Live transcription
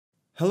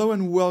Hello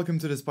and welcome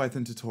to this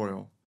Python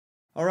tutorial.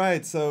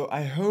 Alright, so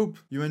I hope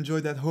you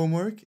enjoyed that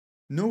homework.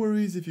 No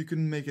worries if you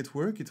couldn't make it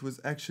work. It was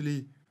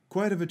actually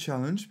quite of a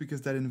challenge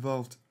because that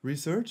involved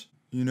research.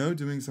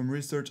 Doing some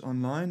research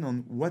online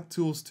on what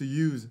tools to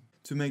use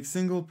to make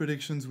single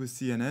predictions with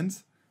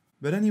CNNs.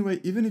 But anyway,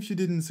 even if you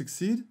didn't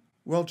succeed,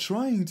 well,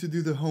 trying to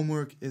do the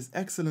homework is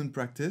excellent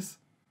practice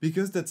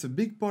because that's a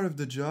big part of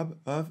the job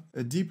of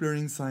a deep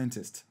learning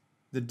scientist.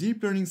 The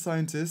deep learning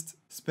scientist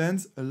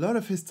spends a lot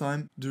of his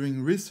time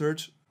doing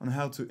research on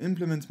how to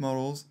implement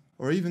models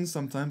or even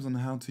sometimes on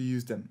how to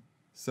use them.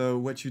 So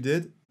what you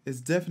did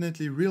is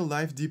definitely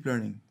real-life deep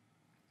learning.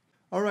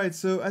 Alright,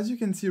 so as you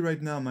can see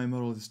right now my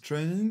model is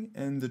training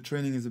and the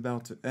training is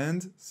about to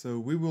end, so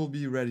we will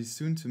be ready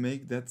soon to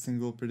make that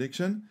single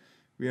prediction.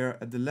 We are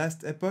at the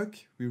last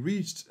epoch. We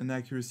reached an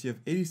accuracy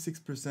of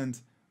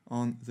 86%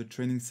 on the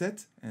training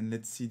set, and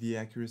let's see the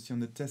accuracy on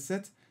the test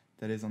set,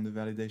 that is on the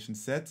validation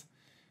set.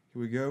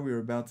 Here we go, we're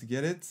about to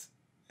get it,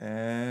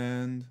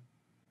 and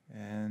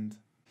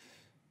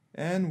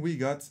we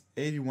got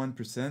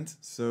 81%,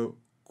 so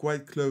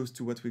quite close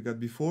to what we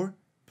got before.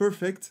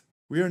 Perfect,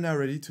 we are now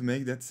ready to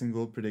make that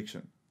single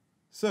prediction.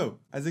 So,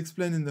 as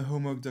explained in the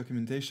homework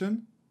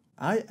documentation,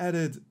 I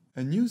added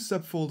a new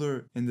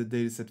subfolder in the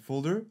dataset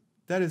folder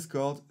that is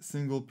called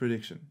single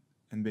prediction.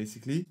 And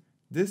basically,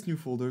 this new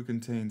folder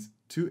contains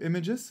two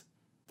images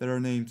that are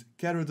named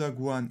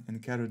CatterDog1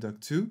 and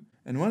CatterDog2.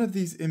 And one of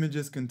these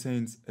images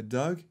contains a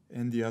dog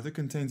and the other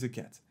contains a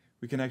cat.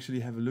 We can actually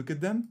have a look at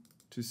them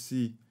to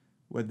see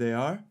what they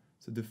are.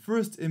 So the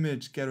first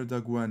image,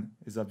 CatterDog1,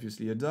 is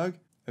obviously a dog,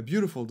 a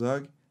beautiful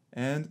dog,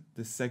 and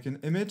the second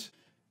image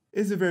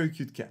is a very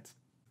cute cat.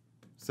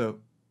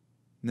 So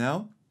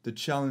now the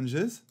challenge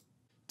is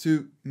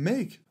to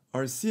make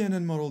our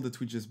CNN model that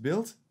we just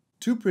built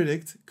to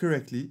predict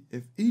correctly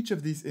if each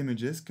of these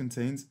images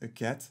contains a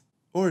cat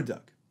or a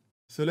dog.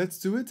 So let's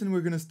do it, and we're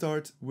going to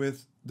start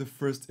with the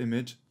first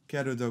image,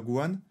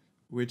 CatterDog1,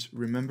 which,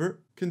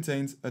 remember,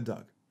 contains a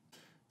dog.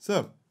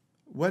 So,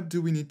 what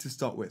do we need to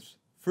start with?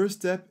 First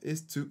step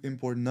is to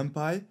import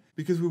NumPy,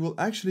 because we will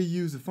actually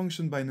use a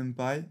function by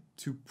NumPy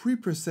to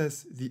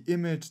pre-process the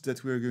image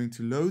that we are going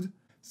to load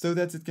so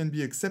that it can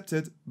be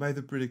accepted by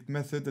the predict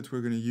method that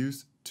we're going to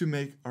use to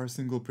make our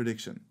single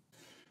prediction.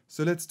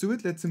 So let's do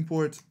it. Let's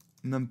import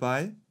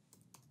NumPy.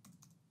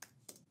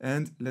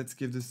 And let's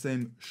give the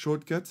same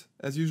shortcut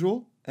as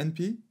usual,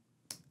 NP,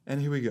 and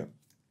here we go.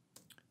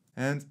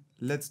 And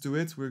let's do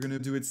it. We're going to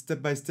do it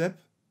step by step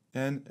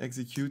and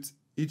execute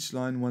each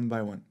line one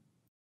by one.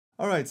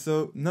 Alright,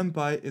 so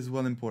NumPy is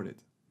well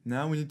imported.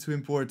 Now we need to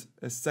import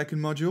a second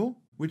module,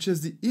 which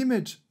is the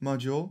image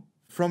module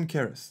from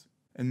Keras,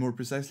 and more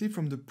precisely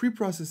from the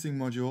preprocessing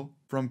module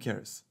from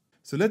Keras.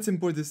 So let's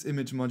import this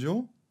image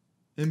module,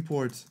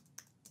 import,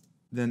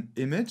 then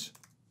image,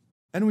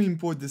 and we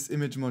import this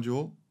image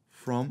module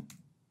from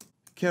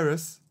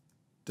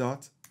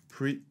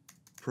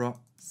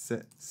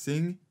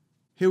keras.preprocessing.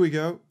 Here we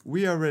go,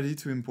 we are ready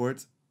to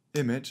import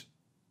image,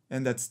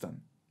 and that's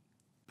done.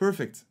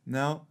 Perfect.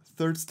 Now,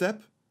 third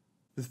step.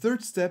 The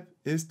third step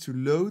is to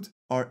load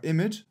our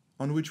image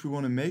on which we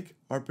want to make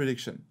our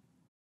prediction.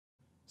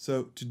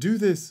 So to do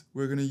this,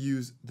 we're going to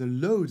use the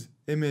load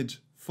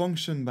image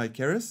function by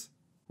Keras,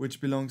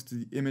 which belongs to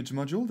the image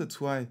module. That's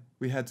why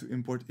we had to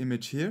import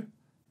image here.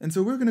 And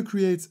so we're going to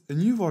create a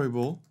new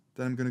variable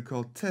that I'm going to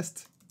call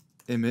test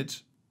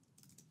image,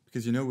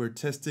 because we're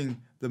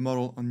testing the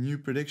model on new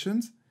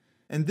predictions.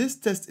 And this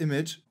test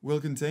image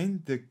will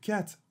contain the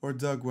cat or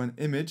dog1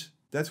 image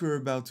that we're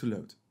about to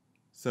load.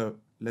 So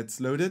let's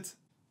load it.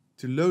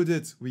 To load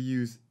it, we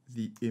use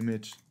the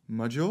image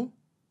module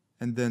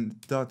and then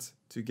dot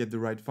to get the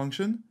right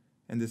function.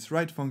 And this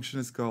right function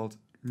is called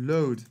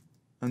load_img,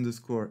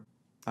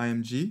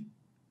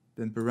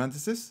 then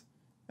parenthesis.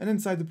 And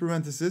inside the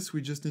parenthesis,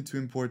 we just need to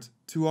import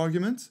two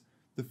arguments.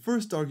 The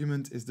first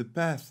argument is the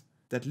path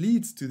that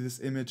leads to this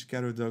image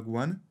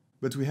CatterDog1,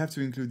 but we have to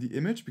include the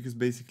image because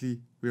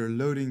basically we are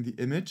loading the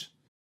image.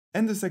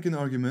 And the second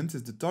argument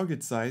is the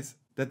target size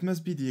that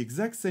must be the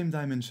exact same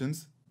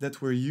dimensions that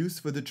were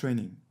used for the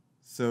training.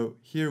 So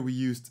here we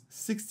used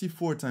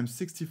 64 times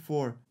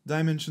 64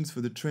 dimensions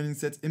for the training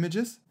set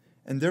images,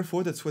 and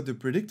therefore that's what the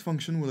predict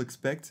function will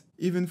expect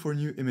even for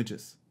new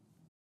images.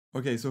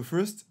 Okay, so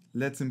first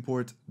let's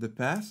import the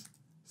path.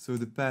 So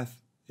the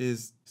path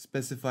is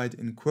specified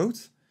in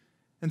quotes.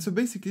 And so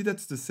basically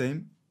that's the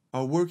same.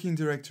 Our working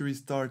directory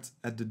starts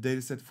at the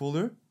dataset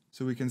folder.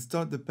 So we can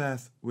start the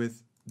path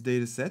with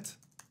dataset,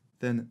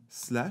 then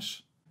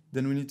slash.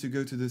 Then we need to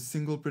go to the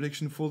single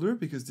prediction folder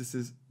because this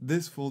is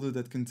this folder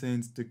that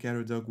contains the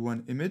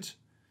CatterDog1 image.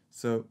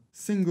 So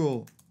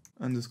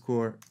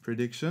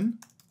single_prediction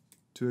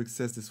to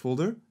access this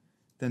folder.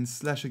 Then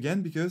slash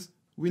again because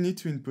we need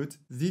to input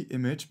the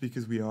image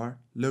because we are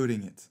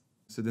loading it.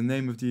 So the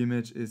name of the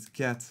image is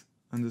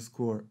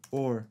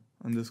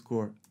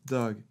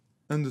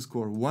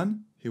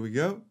cat_or_dog_1. Here we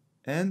go.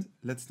 And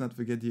let's not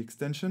forget the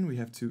extension. We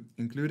have to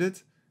include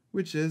it,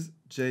 which is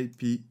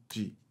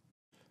JPG.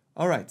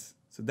 All right.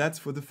 So that's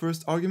for the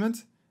first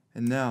argument.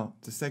 And now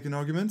the second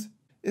argument.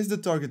 is the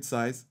target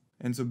size.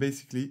 And so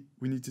basically,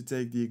 we need to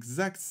take the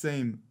exact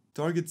same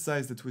target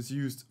size that was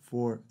used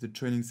for the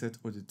training set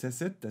or the test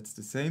set, that's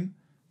the same.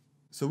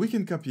 So we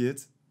can copy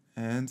it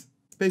and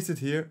paste it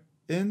here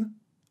in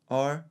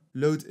our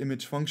load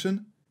image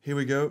function. Here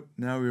we go,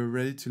 now we're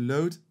ready to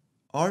load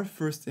our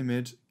first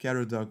image,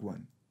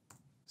 CatOrDog1.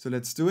 So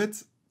let's do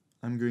it.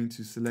 I'm going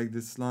to select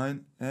this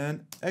line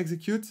and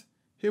execute.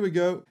 Here we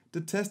go,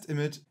 the test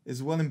image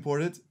is well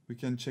imported. We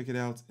can check it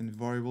out in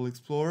Variable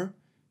Explorer.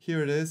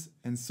 Here it is,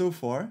 and so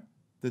far,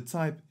 the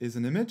type is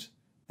an image,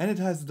 and it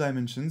has the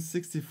dimensions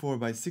 64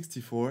 by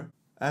 64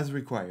 as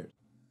required.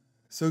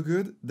 So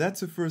good,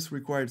 that's the first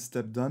required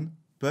step done,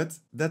 but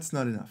that's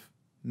not enough.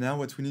 Now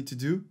what we need to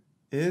do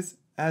is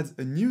add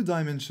a new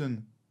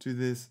dimension to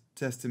this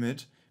test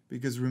image,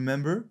 because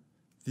remember,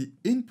 the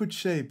input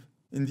shape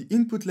in the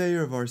input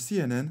layer of our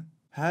CNN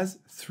has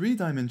 3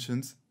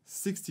 dimensions,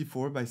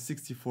 64 by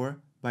 64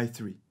 by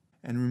 3.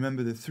 And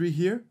remember the 3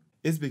 here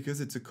is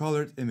because it's a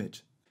colored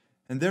image.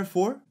 And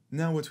therefore,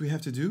 now what we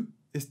have to do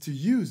is to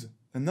use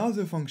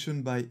another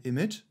function by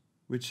image,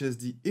 which is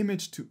the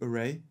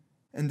image-to-array,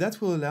 and that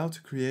will allow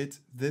to create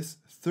this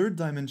third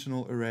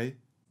dimensional array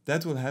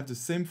that will have the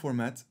same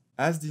format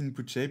as the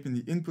input shape in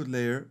the input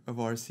layer of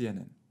our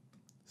CNN.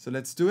 So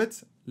let's do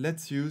it.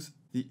 Let's use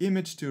the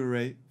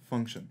image-to-array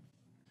function.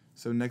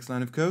 So next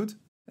line of code.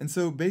 And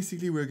so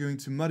basically we're going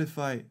to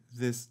modify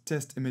this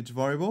test image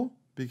variable,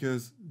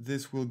 because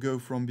this will go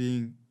from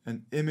being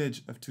an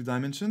image of 2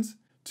 dimensions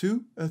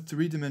to a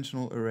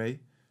 3-dimensional array.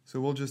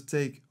 So we'll just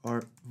take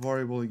our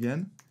variable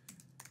again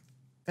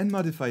and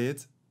modify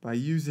it by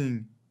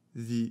using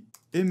the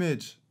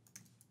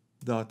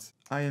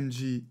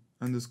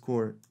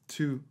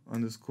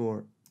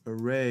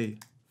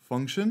image.img_2_array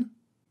function,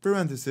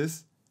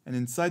 parenthesis, and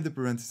inside the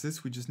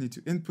parenthesis we just need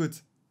to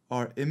input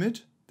our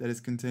image that is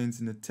contained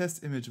in the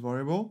test image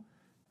variable,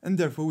 and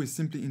therefore we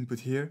simply input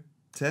here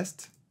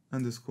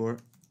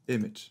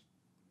test_image.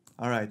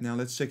 Alright, now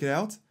let's check it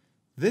out.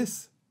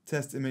 This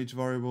test image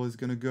variable is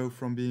going to go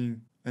from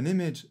being an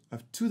image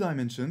of 2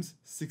 dimensions,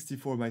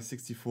 64 by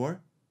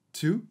 64,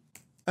 to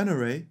an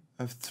array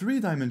of 3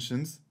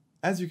 dimensions,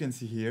 as you can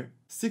see here,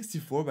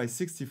 64 by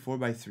 64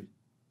 by 3.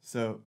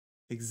 So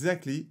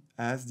exactly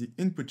as the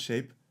input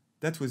shape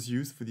that was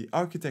used for the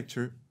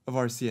architecture of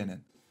our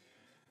CNN.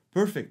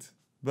 Perfect,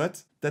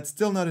 but that's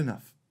still not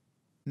enough.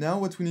 Now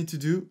what we need to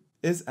do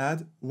is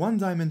add 1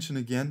 dimension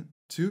again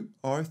to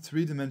our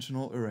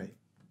 3-dimensional array.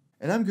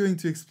 And I'm going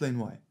to explain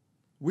why.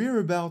 We're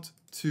about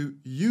to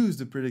use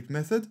the predict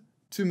method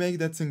to make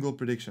that single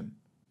prediction.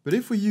 But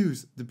if we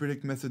use the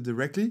predict method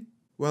directly,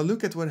 well,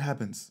 look at what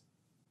happens.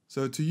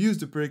 So to use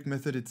the predict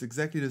method, it's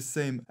exactly the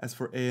same as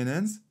for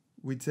ANNs.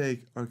 We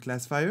take our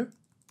classifier,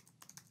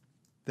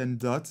 then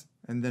dot,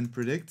 and then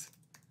predict.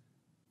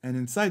 And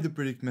inside the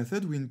predict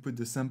method, we input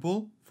the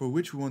sample for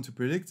which we want to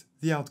predict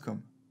the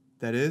outcome.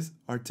 That is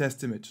our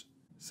test image.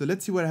 So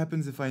let's see what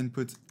happens if I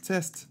input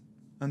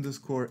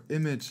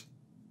test_image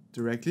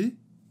directly.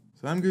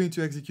 So I'm going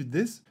to execute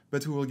this,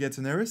 but we will get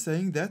an error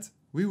saying that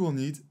we will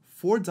need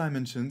 4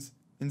 dimensions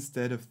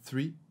instead of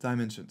 3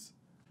 dimensions.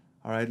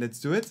 Alright, let's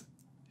do it.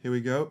 Here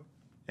we go.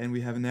 And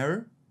we have an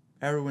error.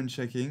 Error when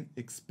checking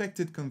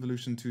expected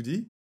convolution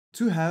 2D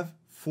to have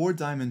 4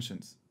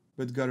 dimensions,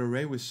 but got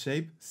array with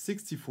shape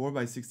 64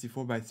 by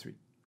 64 by 3.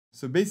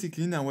 So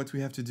basically now what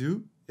we have to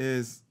do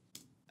is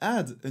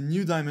add a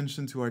new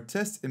dimension to our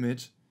test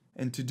image,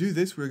 and to do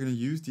this we're going to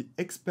use the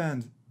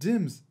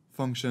expand_dims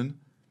function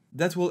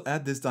that will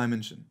add this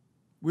dimension.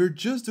 We're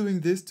just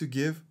doing this to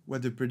give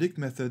what the predict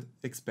method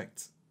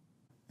expects.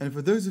 And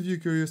for those of you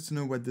curious to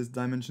know what this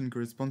dimension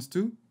corresponds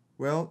to,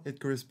 well, it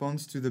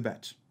corresponds to the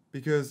batch.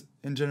 Because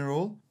in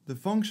general, the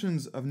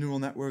functions of neural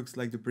networks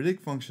like the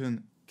predict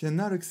function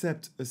cannot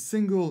accept a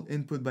single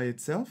input by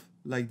itself,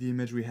 like the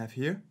image we have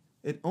here.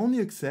 It only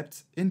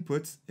accepts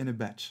inputs in a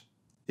batch.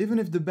 Even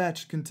if the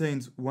batch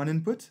contains 1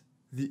 input,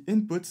 the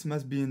inputs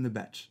must be in the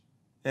batch.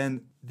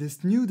 And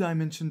this new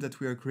dimension that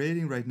we are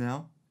creating right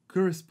now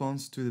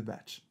corresponds to the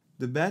batch.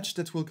 The batch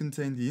that will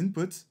contain the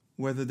inputs,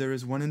 whether there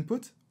is 1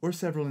 input or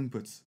several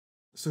inputs.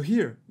 So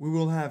here we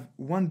will have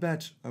 1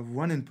 batch of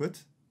 1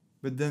 input,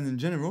 but then in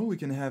general we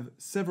can have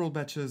several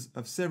batches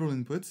of several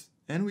inputs,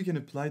 and we can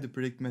apply the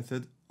predict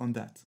method on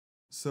that.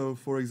 So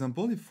for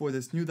example, if for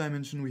this new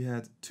dimension we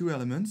had 2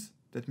 elements,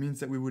 that means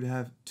that we would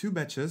have 2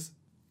 batches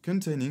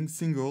containing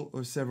single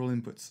or several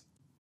inputs.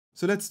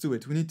 So let's do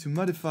it. We need to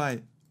modify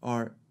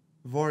our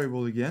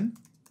variable again.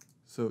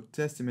 So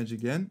test image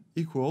again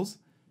equals,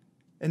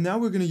 and now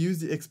we're going to use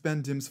the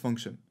expand_dims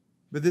function.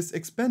 But this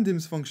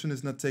expand_dims function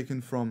is not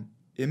taken from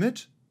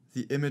image,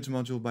 the image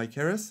module by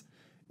Keras,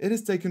 it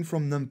is taken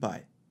from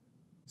NumPy.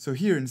 So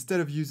here,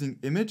 instead of using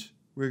image,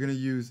 we're going to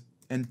use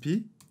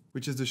NP,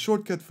 which is the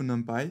shortcut for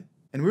NumPy,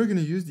 and we're going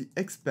to use the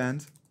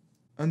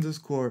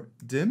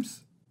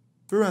expand_dims,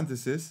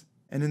 parenthesis,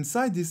 and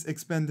inside this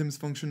expand_dims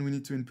function we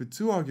need to input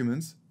 2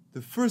 arguments.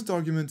 The first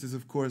argument is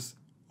of course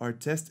our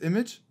test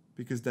image,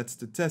 because that's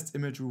the test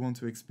image we want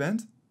to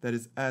expand, that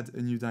is add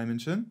a new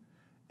dimension.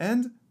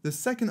 And the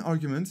second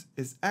argument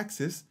is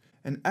axis,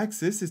 and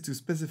axis is to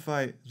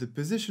specify the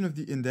position of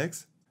the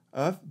index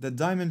of the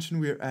dimension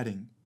we are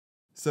adding.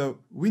 So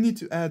we need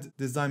to add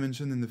this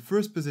dimension in the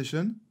first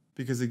position,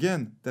 because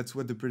again, that's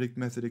what the predict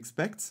method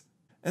expects,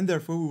 and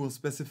therefore we will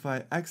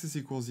specify axis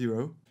equals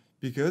 0,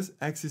 because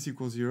axis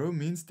equals 0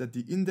 means that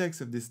the index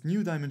of this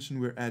new dimension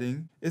we're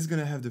adding is going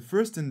to have the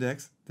first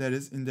index, that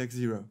is index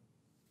 0.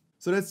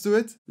 So let's do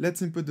it.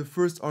 Let's input the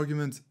first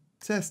argument,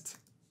 test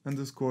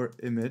underscore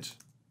image.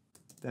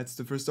 That's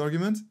the first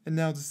argument. And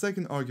now the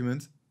second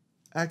argument,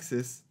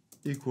 axis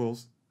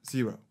equals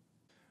 0.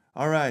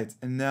 Alright,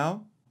 and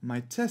now my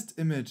test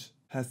image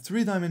has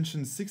 3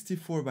 dimensions,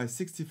 64 by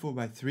 64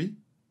 by 3.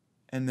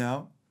 And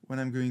now when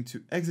I'm going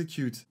to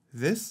execute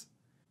this,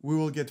 we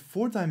will get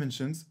 4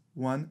 dimensions,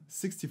 1,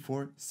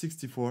 64,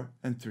 64,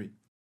 and 3.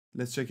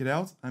 Let's check it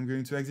out. I'm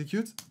going to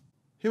execute.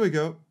 Here we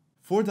go.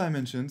 4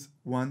 dimensions,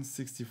 1,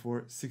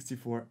 64,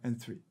 64, and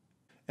 3.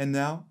 And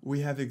now we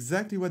have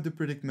exactly what the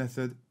predict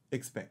method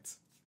expects.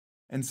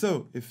 And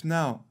so if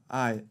now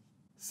I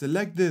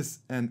select this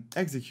and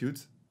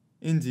execute,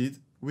 indeed,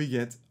 we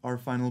get our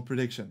final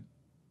prediction.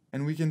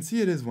 And we can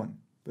see it is 1.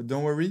 But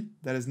don't worry,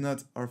 that is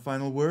not our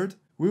final word.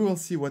 We will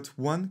see what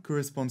 1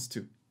 corresponds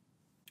to.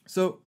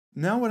 So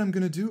now what I'm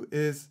going to do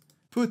is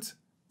put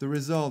the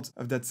result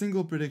of that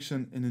single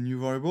prediction in a new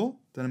variable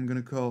that I'm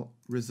going to call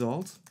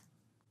result.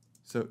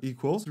 So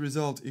equals,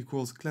 result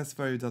equals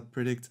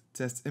classifier.predict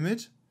test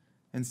image.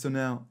 And so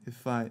now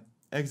if I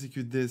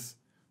execute this,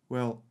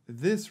 well,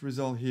 this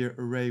result here,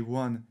 array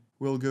 1,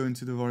 will go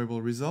into the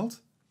variable result.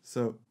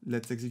 So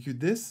let's execute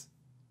this.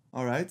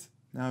 All right,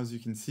 now as you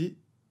can see,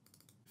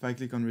 if I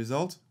click on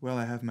result, well,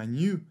 I have my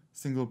new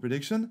single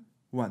prediction,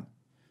 1.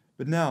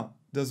 But now,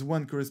 does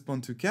 1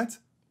 correspond to cat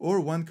or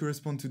 1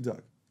 correspond to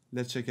dog?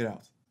 Let's check it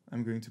out.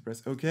 I'm going to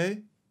press OK.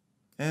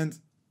 And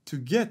to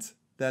get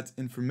that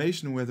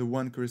information whether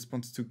 1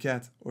 corresponds to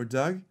cat or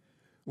dog,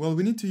 well,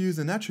 we need to use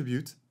an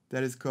attribute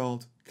that is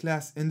called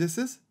class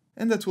indices,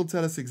 and that will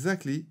tell us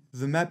exactly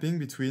the mapping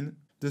between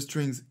the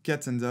strings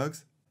cats and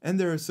dogs and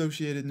their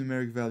associated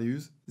numeric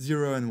values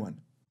 0 and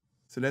 1.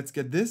 So let's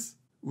get this.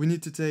 We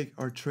need to take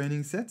our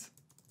training set,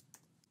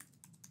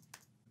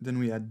 then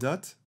we add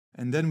dot,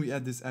 and then we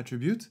add this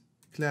attribute,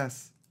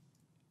 class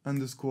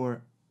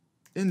underscore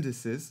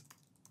indices.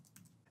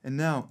 And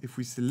now if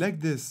we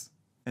select this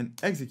and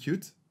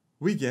execute,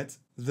 we get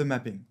the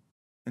mapping.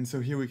 And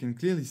so here we can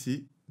clearly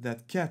see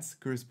that cats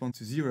correspond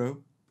to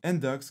 0 and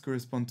dogs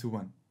correspond to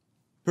 1.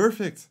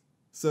 Perfect!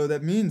 So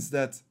that means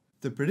that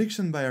the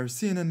prediction by our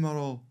CNN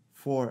model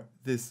for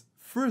this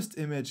first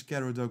image,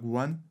 cat or dog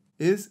 1,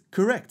 is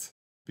correct,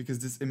 because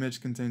this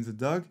image contains a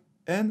dog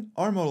and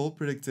our model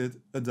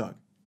predicted a dog.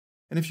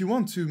 And if you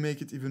want to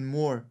make it even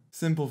more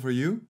simple for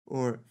you,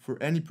 or for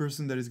any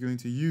person that is going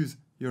to use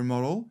your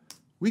model,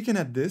 we can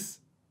add this.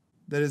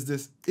 That is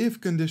this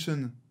if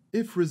condition,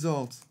 if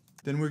result,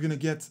 then we're going to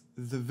get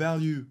the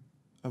value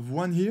of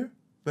 1 here.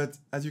 But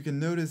as you can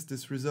notice,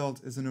 this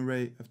result is an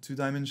array of 2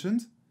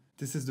 dimensions.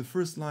 This is the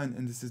first line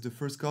and this is the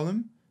first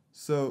column.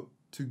 So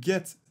to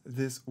get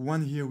this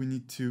 1 here, we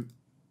need to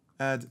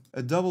add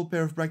a double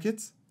pair of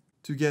brackets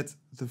to get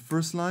the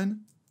first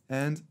line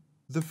and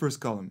the first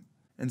column.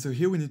 And so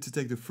here we need to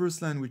take the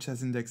first line which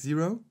has index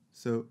 0,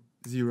 so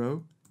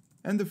 0,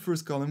 and the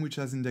first column which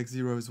has index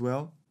 0 as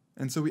well,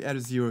 and so we add a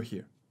 0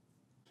 here.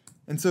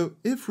 And so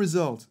if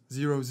result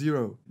 0,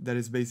 0, that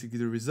is basically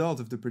the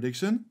result of the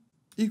prediction,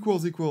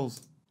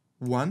 equals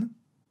 1,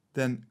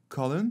 then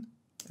colon,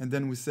 and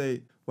then we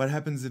say what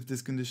happens if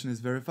this condition is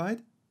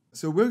verified.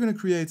 So we're going to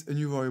create a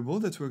new variable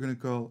that we're going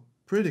to call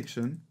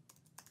prediction,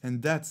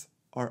 and that's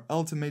our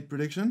ultimate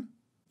prediction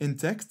in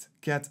text,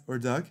 cat or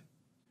dog.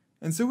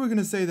 And so we're going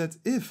to say that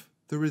if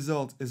the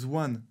result is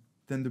 1,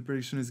 then the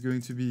prediction is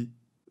going to be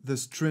the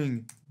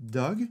string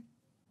dog,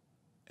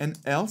 and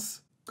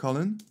else,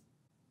 colon,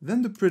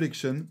 then the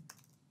prediction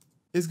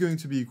is going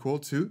to be equal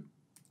to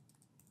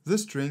the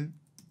string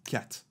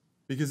cat.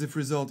 Because if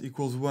result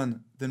equals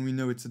 1, then we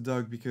know it's a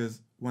dog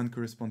because 1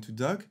 corresponds to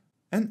dog,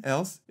 and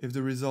else, if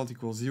the result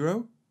equals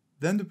 0,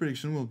 then the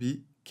prediction will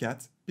be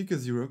cat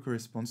because 0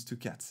 corresponds to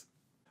cats.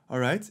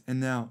 Alright, and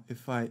now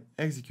if I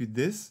execute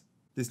this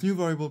new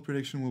variable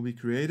prediction will be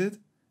created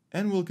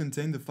and will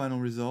contain the final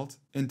result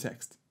in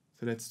text.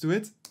 So let's do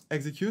it,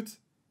 execute,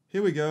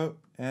 here we go,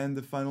 and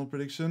the final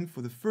prediction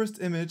for the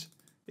first image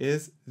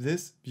is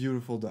this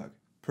beautiful dog.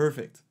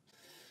 Perfect.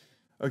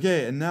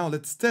 Okay, and now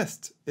let's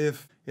test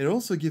if it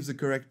also gives a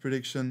correct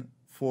prediction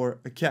for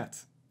a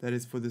cat, that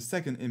is for the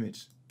second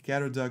image,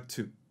 cat or dog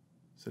 2.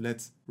 So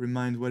let's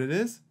remind what it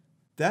is.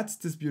 That's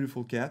this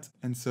beautiful cat,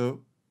 and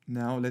so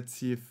now let's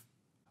see if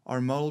our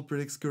model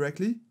predicts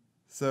correctly.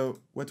 So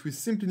what we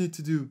simply need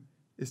to do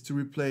is to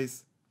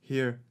replace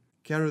here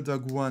cat or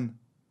dog 1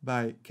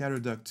 by cat or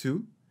dog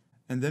 2,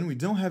 and then we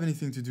don't have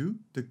anything to do.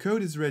 The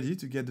code is ready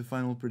to get the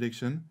final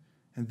prediction,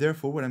 and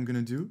therefore what I'm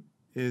going to do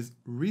is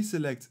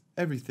reselect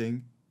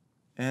everything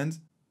and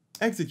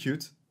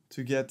execute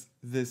to get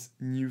this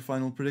new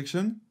final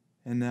prediction.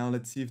 And now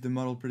let's see if the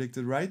model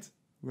predicted right.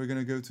 We're going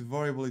to go to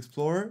Variable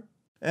Explorer,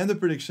 and the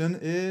prediction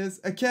is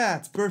a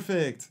cat.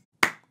 Perfect!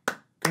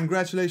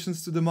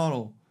 congratulations to the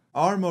model.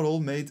 Our model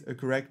made a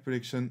correct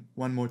prediction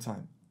one more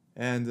time.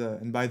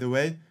 And by the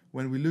way,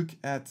 when we look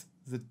at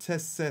the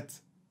test set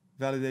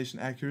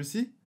validation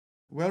accuracy,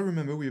 well,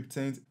 remember we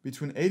obtained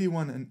between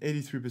 81 and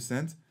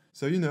 83%.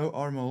 So you know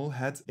our model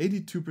had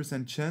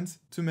 82% chance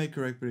to make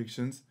correct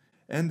predictions,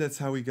 and that's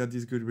how we got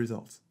these good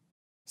results.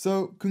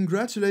 So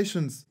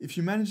congratulations if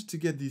you managed to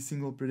get these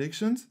single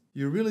predictions,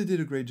 you really did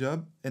a great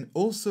job, and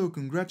also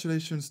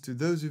congratulations to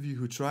those of you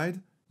who tried.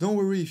 Don't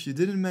worry if you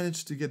didn't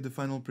manage to get the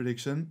final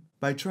prediction.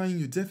 By trying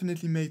you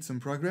definitely made some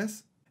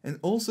progress, and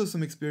also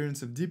some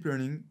experience of deep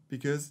learning,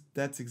 because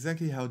that's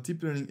exactly how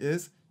deep learning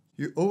is.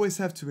 You always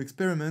have to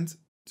experiment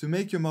to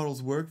make your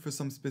models work for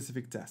some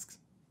specific tasks.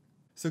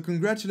 So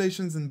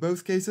congratulations in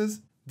both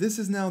cases. This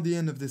is now the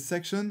end of this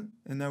section,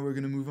 and now we're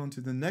going to move on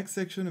to the next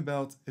section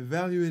about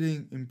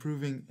evaluating,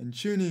 improving, and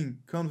tuning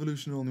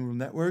convolutional neural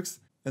networks.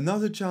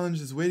 Another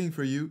challenge is waiting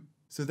for you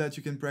so that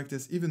you can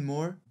practice even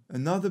more.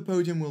 Another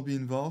podium will be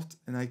involved,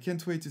 and I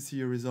can't wait to see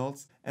your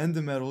results and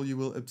the medal you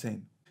will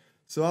obtain.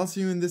 So I'll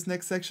see you in this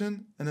next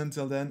section, and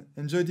until then,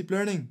 enjoy deep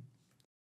learning!